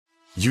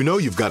You know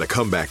you've got a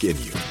comeback in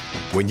you.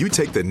 When you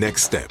take the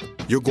next step,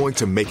 you're going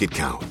to make it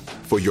count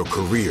for your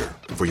career,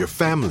 for your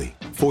family,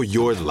 for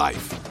your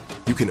life.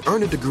 You can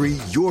earn a degree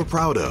you're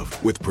proud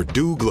of with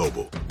Purdue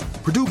Global.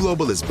 Purdue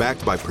Global is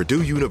backed by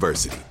Purdue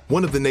University,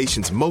 one of the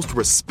nation's most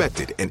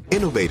respected and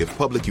innovative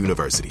public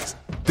universities.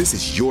 This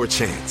is your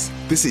chance.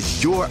 This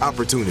is your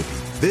opportunity.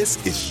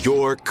 This is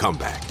your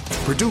comeback.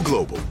 Purdue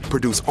Global,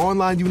 Purdue's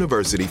online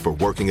university for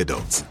working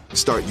adults.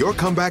 Start your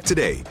comeback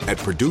today at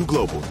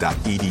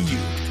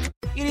purdueglobal.edu.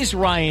 It is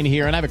Ryan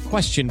here, and I have a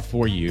question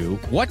for you.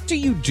 What do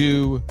you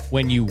do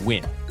when you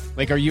win?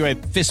 Like, are you a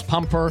fist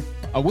pumper,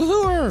 a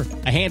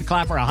woohooer, a hand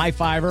clapper, a high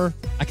fiver?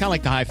 I kind of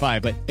like the high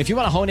five, but if you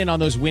want to hone in on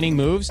those winning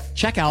moves,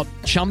 check out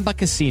Chumba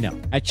Casino.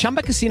 At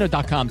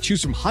ChumbaCasino.com,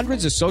 choose from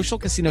hundreds of social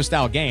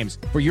casino-style games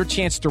for your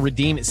chance to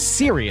redeem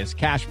serious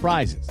cash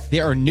prizes.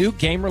 There are new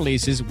game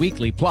releases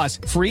weekly, plus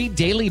free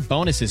daily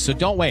bonuses. So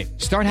don't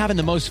wait. Start having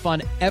the most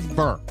fun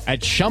ever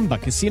at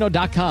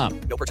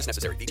ChumbaCasino.com. No purchase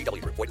necessary.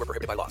 VGW. Void where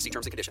prohibited by law. See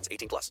terms and conditions.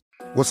 18+.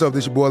 What's up?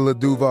 This your boy Lil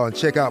Duval, and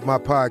check out my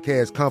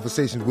podcast,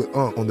 Conversations with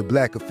Unc, on the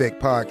Black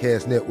Effect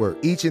Podcast Network.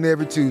 Each and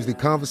every Tuesday,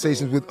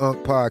 Conversations with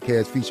Unc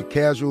podcast feature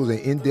casuals and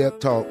in-depth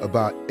talk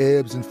about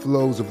ebbs and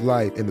flows of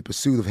life and the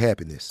pursuit of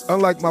happiness.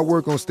 Unlike my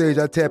work on stage,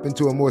 I tap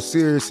into a more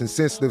serious and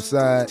sensitive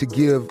side to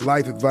give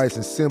life advice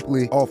and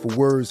simply offer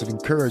words of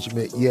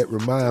encouragement, yet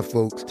remind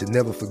folks to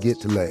never forget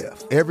to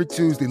laugh. Every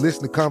Tuesday,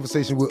 listen to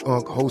Conversation with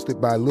Unc,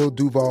 hosted by Lil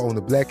Duval on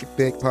the Black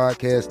Effect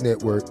Podcast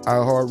Network,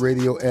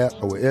 iHeartRadio app,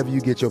 or wherever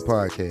you get your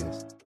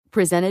podcasts.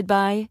 Presented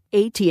by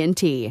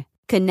AT&T.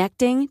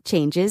 Connecting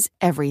changes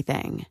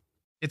everything.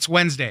 It's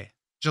Wednesday,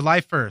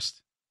 July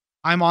 1st.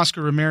 I'm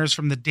Oscar Ramirez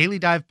from the Daily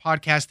Dive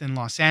podcast in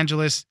Los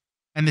Angeles,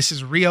 and this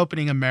is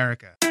Reopening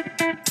America.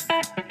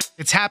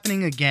 It's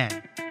happening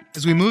again.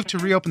 As we move to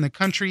reopen the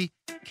country,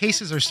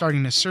 cases are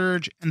starting to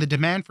surge, and the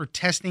demand for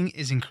testing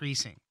is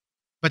increasing.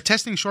 But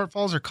testing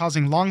shortfalls are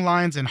causing long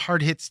lines in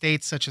hard-hit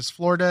states such as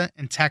Florida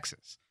and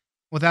Texas.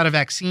 Without a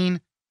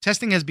vaccine,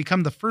 testing has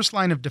become the first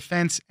line of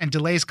defense, and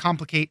delays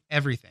complicate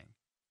everything.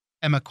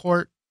 Emma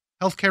Court,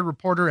 healthcare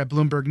reporter at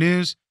Bloomberg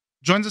News,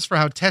 joins us for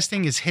how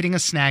testing is hitting a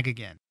snag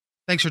again.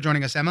 Thanks for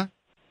joining us, Emma.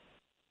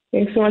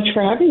 Thanks so much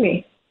for having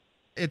me.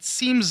 It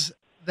seems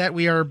that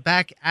we are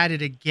back at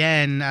it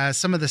again.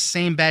 Some of the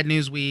same bad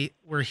news we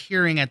were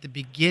hearing at the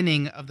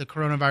beginning of the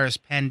coronavirus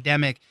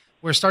pandemic.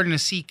 We're starting to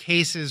see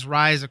cases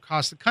rise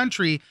across the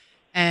country,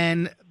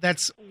 and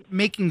that's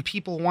making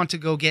people want to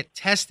go get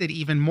tested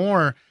even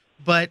more.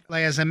 But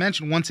like, as I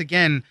mentioned, once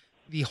again,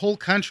 the whole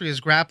country is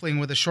grappling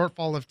with a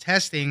shortfall of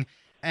testing,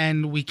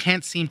 and we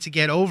can't seem to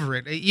get over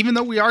it, even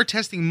though we are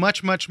testing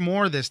much, much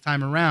more this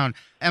time around.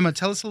 Emma,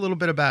 tell us a little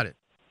bit about it.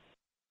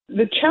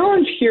 The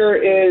challenge here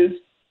is,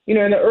 in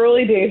the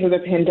early days of the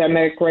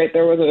pandemic, right,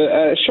 there was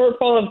a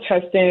shortfall of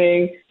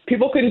testing.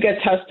 People couldn't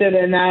get tested,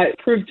 and that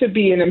proved to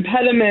be an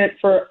impediment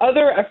for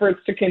other efforts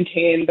to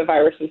contain the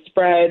virus's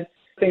spread,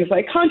 things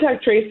like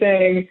contact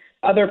tracing,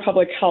 other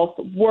public health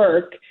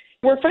work.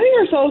 We're finding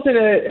ourselves in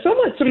a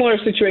somewhat similar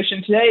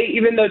situation today,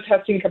 even though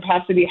testing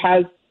capacity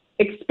has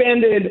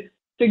expanded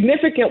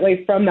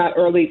significantly from that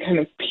early kind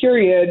of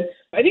period.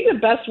 I think the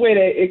best way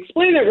to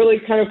explain it really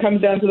kind of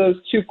comes down to those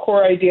two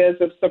core ideas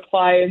of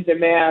supply and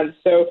demand.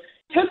 So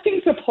testing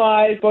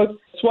supplies, both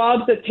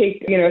swabs that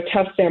take, a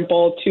test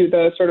sample, to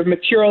the sort of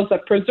materials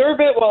that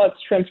preserve it while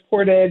it's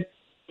transported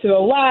to the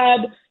lab,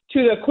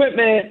 to the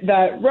equipment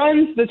that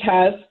runs the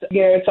test,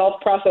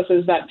 itself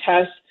processes that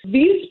test.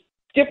 These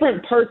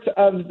different parts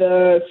of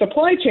the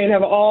supply chain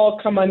have all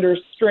come under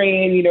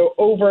strain,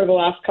 over the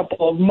last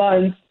couple of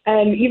months.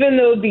 And even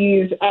though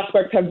these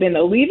aspects have been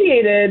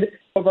alleviated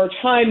over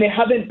time, they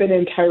haven't been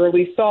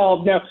entirely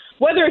solved. Now,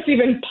 whether it's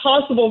even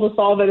possible to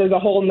solve it is a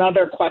whole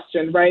nother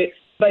question, right?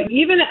 But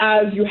even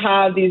as you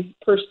have these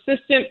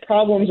persistent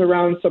problems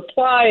around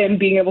supply and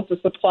being able to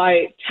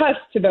supply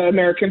tests to the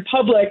American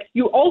public,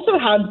 you also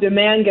have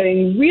demand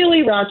getting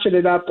really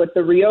ratcheted up with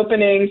the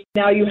reopenings.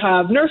 Now you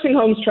have nursing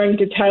homes trying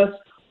to test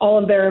all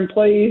of their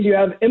employees. You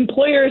have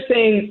employers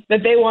saying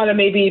that they want to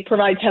maybe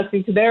provide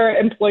testing to their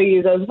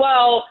employees as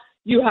well.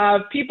 You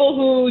have people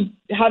who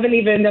haven't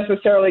even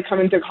necessarily come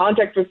into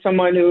contact with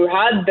someone who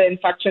had the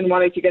infection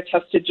wanting to get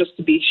tested just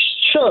to be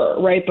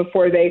sure, right,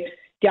 before they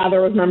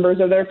gather with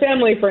members of their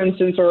family, for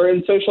instance, or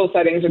in social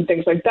settings and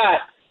things like that.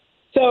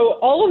 So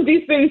all of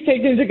these things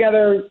taken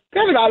together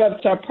kind of add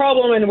up to a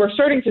problem, and we're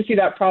starting to see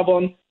that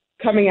problem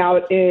coming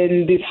out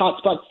in these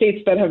hotspot states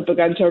that have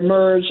begun to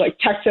emerge, like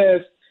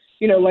Texas,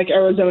 like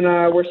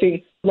Arizona. We're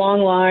seeing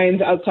long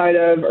lines outside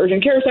of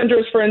urgent care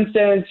centers, for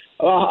instance.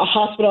 A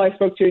hospital I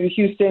spoke to in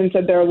Houston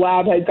said their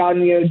lab had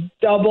gotten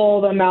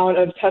double the amount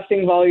of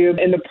testing volume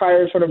in the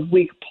prior sort of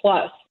week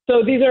plus.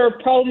 So these are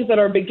problems that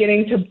are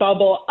beginning to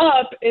bubble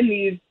up in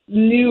these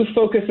new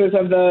focuses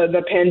of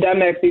the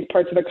pandemic, these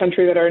parts of the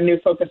country that are a new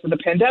focus of the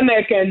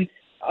pandemic. And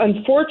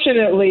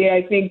unfortunately,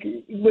 I think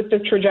with the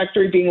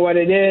trajectory being what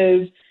it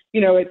is,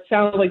 it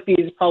sounds like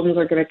these problems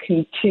are going to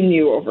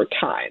continue over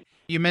time.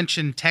 You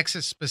mentioned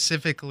Texas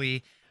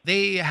specifically.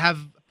 They have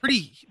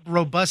pretty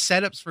robust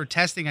setups for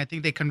testing. I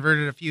think they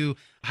converted a few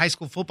high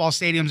school football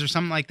stadiums or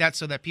something like that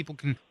so that people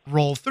can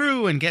roll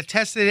through and get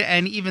tested.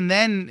 And even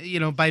then,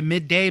 by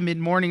midday,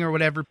 mid-morning or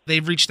whatever,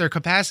 they've reached their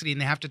capacity and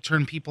they have to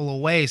turn people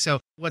away.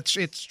 So what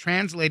it's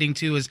translating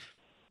to is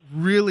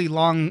really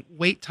long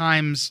wait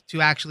times to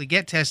actually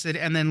get tested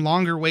and then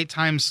longer wait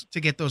times to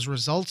get those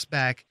results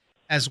back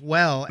as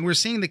well. And we're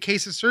seeing the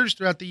cases surge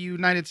throughout the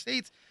United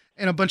States,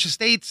 and a bunch of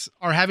states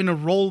are having to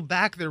roll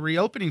back their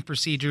reopening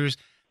procedures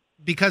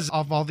because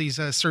of all these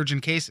surge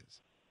in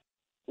cases.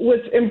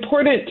 What's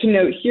important to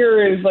note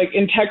here is, like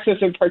in Texas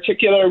in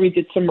particular, we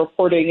did some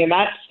reporting in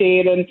that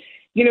state. And,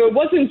 it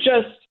wasn't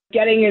just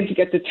getting in to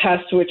get the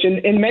test, which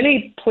in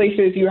many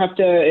places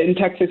in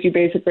Texas, you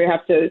basically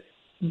have to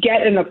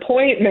get an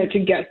appointment to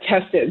get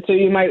tested. So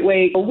you might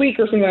wait a week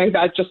or something like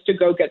that just to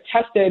go get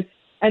tested.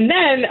 And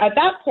then at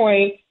that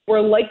point, we're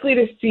likely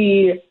to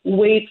see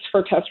waits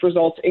for test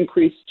results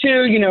increase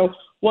too.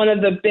 One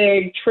of the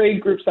big trade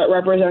groups that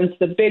represents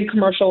the big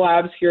commercial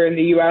labs here in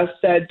the U.S.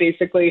 said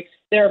basically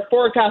they're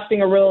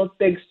forecasting a real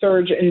big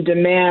surge in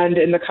demand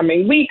in the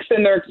coming weeks,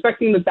 and they're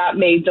expecting that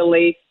may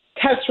delay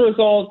test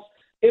results.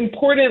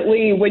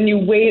 Importantly, when you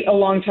wait a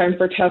long time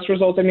for test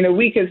results, a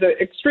week is an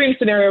extreme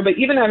scenario, but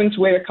even having to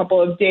wait a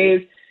couple of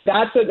days,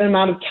 that's an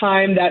amount of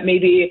time that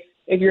maybe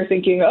if you're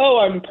thinking,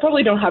 I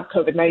probably don't have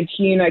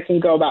COVID-19, I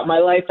can go about my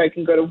life, I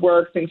can go to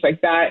work, things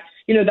like that,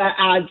 that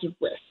adds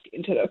risk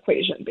into the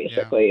equation,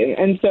 basically.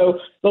 Yeah. And so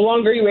the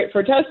longer you wait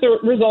for test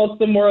results,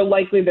 the more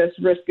likely this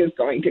risk is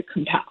going to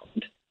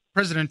compound.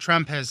 President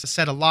Trump has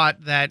said a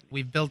lot that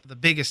we've built the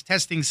biggest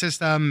testing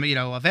system,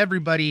 of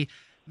everybody.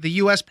 The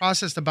U.S.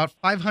 processed about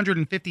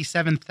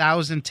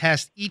 557,000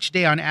 tests each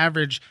day on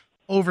average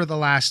over the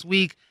last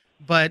week.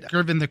 But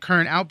given the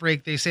current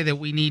outbreak, they say that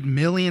we need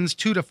millions,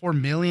 2 to 4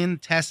 million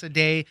tests a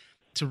day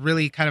to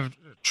really kind of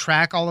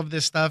track all of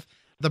this stuff.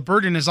 The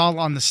burden is all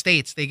on the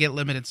states. They get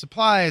limited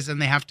supplies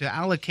and they have to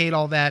allocate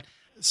all that.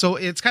 So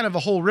it's kind of a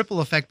whole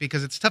ripple effect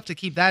because it's tough to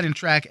keep that in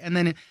track. And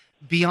then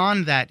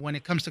beyond that, when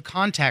it comes to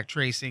contact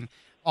tracing,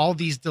 all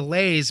these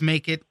delays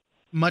make it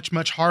much,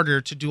 much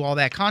harder to do all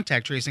that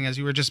contact tracing. As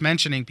you were just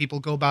mentioning, people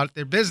go about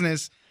their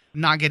business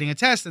not getting a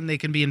test and they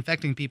can be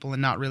infecting people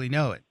and not really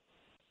know it.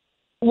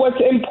 What's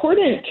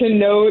important to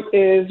note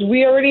is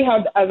we already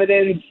have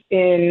evidence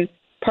in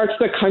parts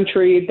of the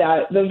country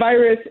that the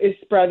virus is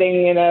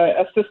spreading in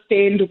a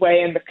sustained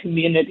way in the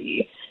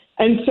community.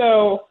 And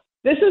so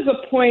this is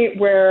a point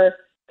where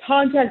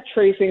contact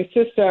tracing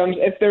systems,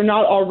 if they're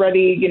not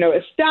already,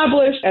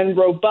 established and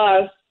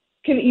robust,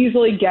 can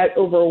easily get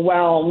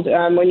overwhelmed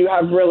when you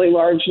have really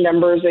large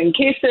numbers in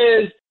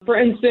cases. For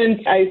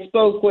instance, I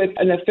spoke with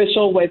an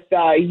official with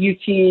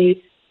UT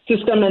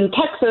system in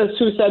Texas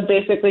who said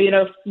basically,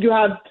 if you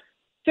have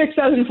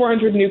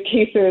 6,400 new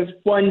cases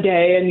one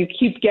day and you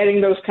keep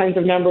getting those kinds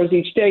of numbers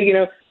each day,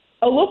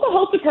 a local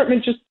health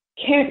department just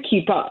can't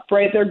keep up,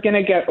 right? They're going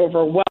to get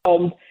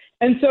overwhelmed.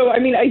 And so,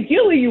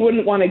 ideally you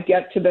wouldn't want to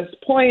get to this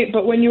point,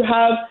 but when you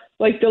have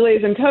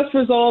delays in test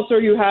results,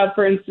 or you have,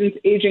 for instance,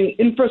 aging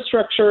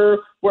infrastructure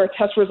where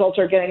test results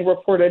are getting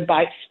reported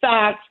by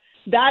fax,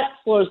 that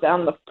slows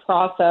down the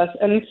process.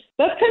 And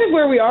that's kind of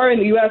where we are in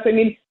the U.S.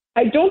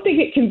 I don't think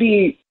it can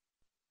be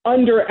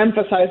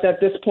underemphasized at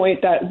this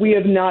point that we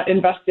have not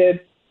invested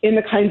in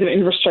the kinds of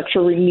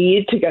infrastructure we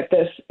need to get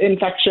this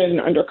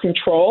infection under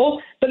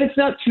control, but it's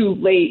not too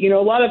late. A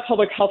lot of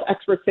public health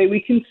experts say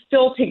we can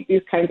still take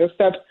these kinds of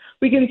steps.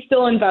 We can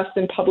still invest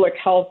in public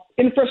health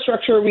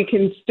infrastructure. We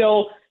can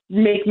still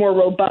make more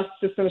robust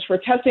systems for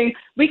testing.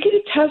 We can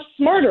test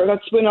smarter.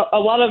 That's when a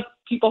lot of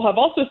people have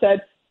also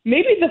said,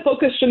 maybe the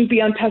focus shouldn't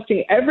be on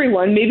testing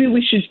everyone. Maybe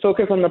we should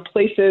focus on the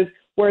places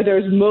where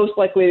there's most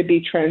likely to be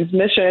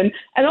transmission,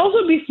 and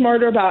also be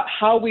smarter about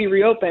how we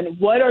reopen.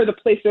 What are the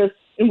places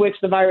in which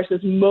the virus is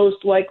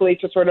most likely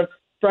to sort of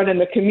spread in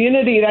the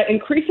community? That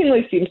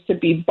increasingly seems to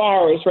be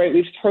bars, right?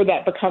 We've heard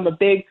that become a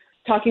big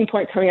talking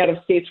point coming out of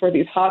states where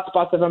these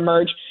hotspots have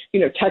emerged.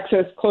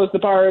 Texas closed the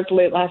bars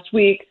late last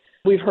week.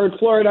 We've heard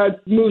Florida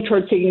move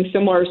towards taking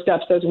similar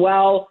steps as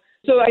well.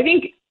 So I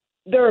think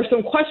there are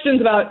some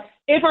questions about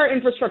if our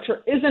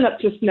infrastructure isn't up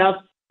to snuff,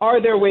 are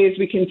there ways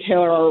we can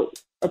tailor our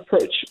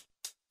approach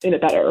in a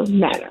better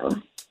manner?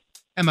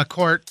 Emma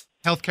Court,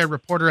 healthcare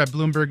reporter at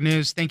Bloomberg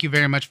News. Thank you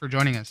very much for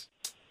joining us.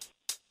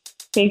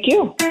 Thank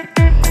you.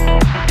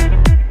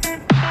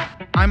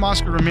 I'm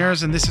Oscar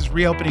Ramirez, and this is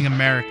Reopening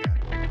America.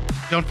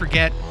 Don't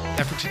forget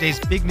that for today's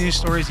big news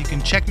stories, you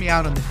can check me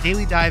out on the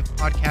Daily Dive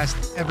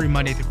podcast every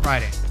Monday through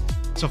Friday.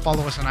 So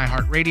follow us on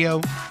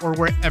iHeartRadio or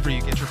wherever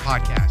you get your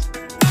podcast.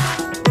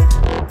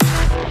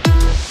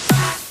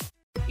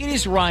 It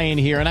is Ryan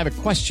here, and I have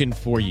a question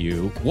for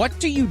you. What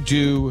do you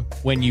do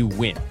when you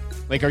win?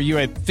 Are you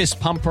a fist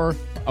pumper?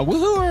 A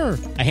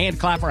woohooer, a hand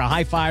clapper, a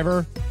high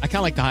fiver. I kind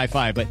of like the high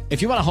five, but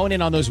if you want to hone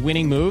in on those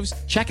winning moves,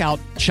 check out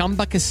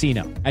Chumba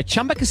Casino. At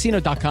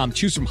ChumbaCasino.com,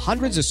 choose from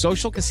hundreds of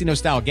social casino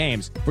style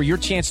games for your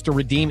chance to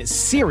redeem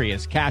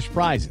serious cash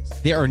prizes.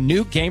 There are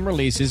new game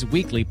releases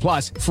weekly,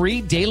 plus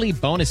free daily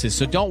bonuses.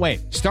 So don't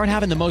wait. Start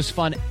having the most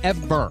fun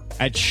ever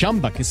at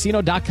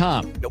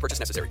ChumbaCasino.com. No purchase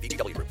necessary.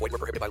 VGW Group. Void where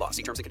prohibited by law.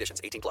 See terms and conditions.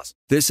 18+.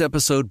 This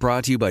episode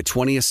brought to you by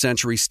 20th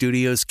Century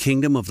Studios'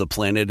 Kingdom of the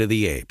Planet of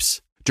the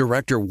Apes.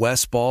 Director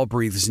Wes Ball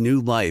breathes new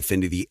life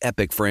into the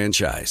epic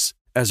franchise.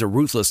 As a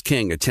ruthless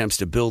king attempts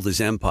to build his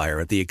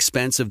empire at the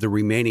expense of the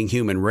remaining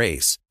human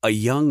race, a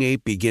young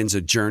ape begins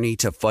a journey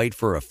to fight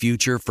for a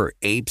future for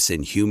apes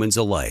and humans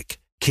alike.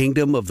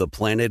 Kingdom of the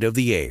Planet of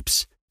the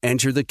Apes.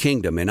 Enter the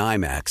kingdom in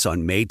IMAX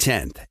on May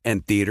 10th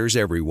and theaters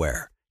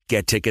everywhere.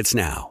 Get tickets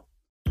now.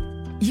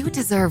 You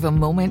deserve a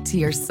moment to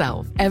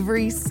yourself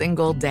every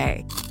single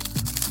day.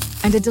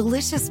 And a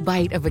delicious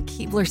bite of a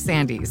Keebler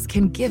Sandies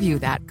can give you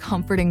that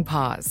comforting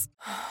pause.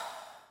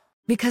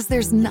 Because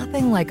there's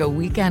nothing like a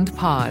weekend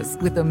pause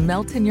with the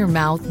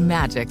melt-in-your-mouth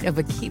magic of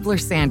a Keebler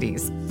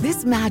Sandies.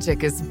 This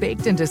magic is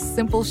baked into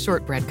simple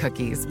shortbread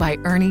cookies by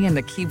Ernie and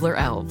the Keebler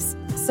Elves.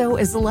 So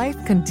as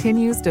life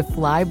continues to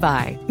fly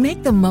by,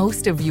 make the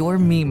most of your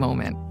me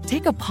moment.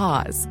 Take a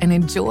pause and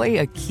enjoy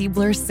a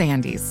Keebler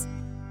Sandies.